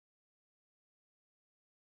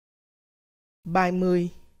Bài 10.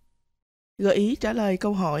 Gợi ý trả lời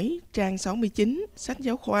câu hỏi trang 69, sách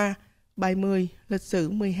giáo khoa, bài 10, lịch sử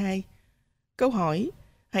 12. Câu hỏi,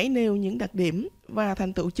 hãy nêu những đặc điểm và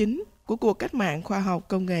thành tựu chính của cuộc cách mạng khoa học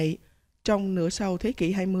công nghệ trong nửa sau thế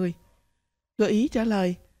kỷ 20. Gợi ý trả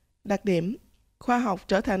lời, đặc điểm, khoa học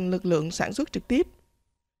trở thành lực lượng sản xuất trực tiếp.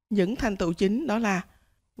 Những thành tựu chính đó là,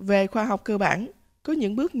 về khoa học cơ bản, có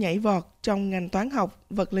những bước nhảy vọt trong ngành toán học,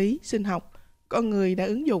 vật lý, sinh học, con người đã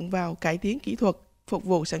ứng dụng vào cải tiến kỹ thuật, phục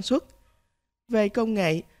vụ sản xuất. Về công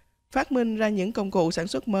nghệ, phát minh ra những công cụ sản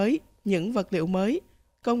xuất mới, những vật liệu mới,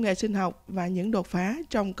 công nghệ sinh học và những đột phá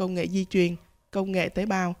trong công nghệ di truyền, công nghệ tế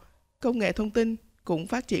bào, công nghệ thông tin cũng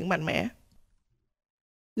phát triển mạnh mẽ.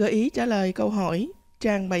 Gợi ý trả lời câu hỏi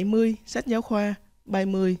trang 70, sách giáo khoa, bài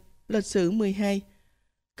 10, lịch sử 12.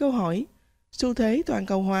 Câu hỏi, xu thế toàn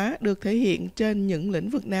cầu hóa được thể hiện trên những lĩnh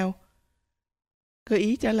vực nào? Gợi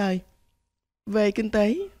ý trả lời, về kinh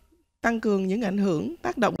tế, tăng cường những ảnh hưởng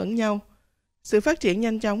tác động lẫn nhau, sự phát triển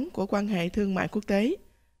nhanh chóng của quan hệ thương mại quốc tế,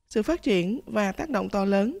 sự phát triển và tác động to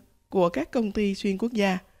lớn của các công ty xuyên quốc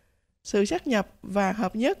gia, sự sáp nhập và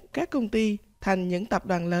hợp nhất các công ty thành những tập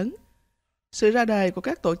đoàn lớn, sự ra đời của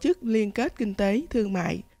các tổ chức liên kết kinh tế, thương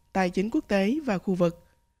mại, tài chính quốc tế và khu vực.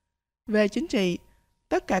 Về chính trị,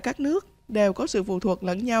 tất cả các nước đều có sự phụ thuộc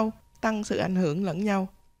lẫn nhau, tăng sự ảnh hưởng lẫn nhau.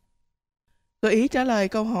 Gợi ý trả lời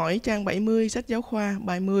câu hỏi trang 70, sách giáo khoa,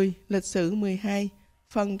 bài 10, lịch sử 12,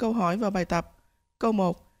 phần câu hỏi và bài tập. Câu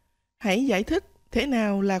 1. Hãy giải thích thế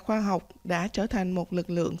nào là khoa học đã trở thành một lực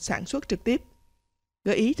lượng sản xuất trực tiếp.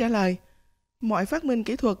 Gợi ý trả lời, mọi phát minh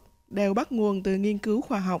kỹ thuật đều bắt nguồn từ nghiên cứu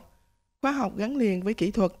khoa học gắn liền với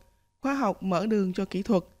kỹ thuật, khoa học mở đường cho kỹ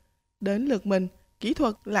thuật. Đến lượt mình, kỹ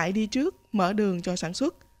thuật lại đi trước, mở đường cho sản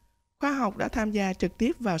xuất. Khoa học đã tham gia trực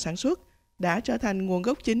tiếp vào sản xuất, đã trở thành nguồn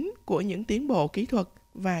gốc chính của những tiến bộ kỹ thuật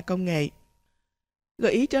và công nghệ.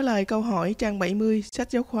 Gợi ý trả lời câu hỏi trang 70,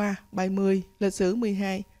 sách giáo khoa, bài 10, lịch sử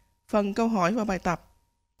 12, phần câu hỏi và bài tập.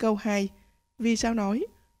 Câu 2. Vì sao nói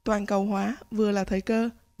toàn cầu hóa vừa là thời cơ,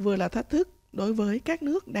 vừa là thách thức đối với các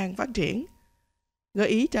nước đang phát triển? Gợi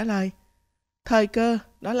ý trả lời, thời cơ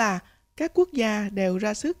đó là các quốc gia đều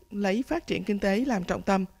ra sức lấy phát triển kinh tế làm trọng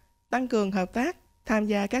tâm, tăng cường hợp tác, tham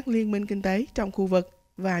gia các liên minh kinh tế trong khu vực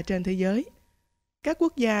và trên thế giới. Các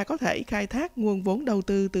quốc gia có thể khai thác nguồn vốn đầu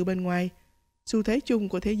tư từ bên ngoài. Xu thế chung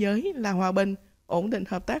của thế giới là hòa bình, ổn định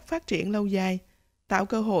hợp tác phát triển lâu dài, tạo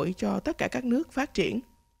cơ hội cho tất cả các nước phát triển.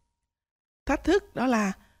 Thách thức đó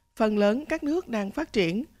là phần lớn các nước đang phát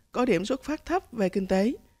triển có điểm xuất phát thấp về kinh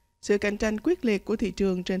tế, sự cạnh tranh quyết liệt của thị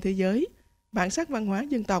trường trên thế giới, bản sắc văn hóa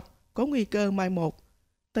dân tộc có nguy cơ mai một,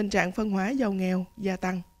 tình trạng phân hóa giàu nghèo gia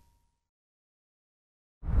tăng.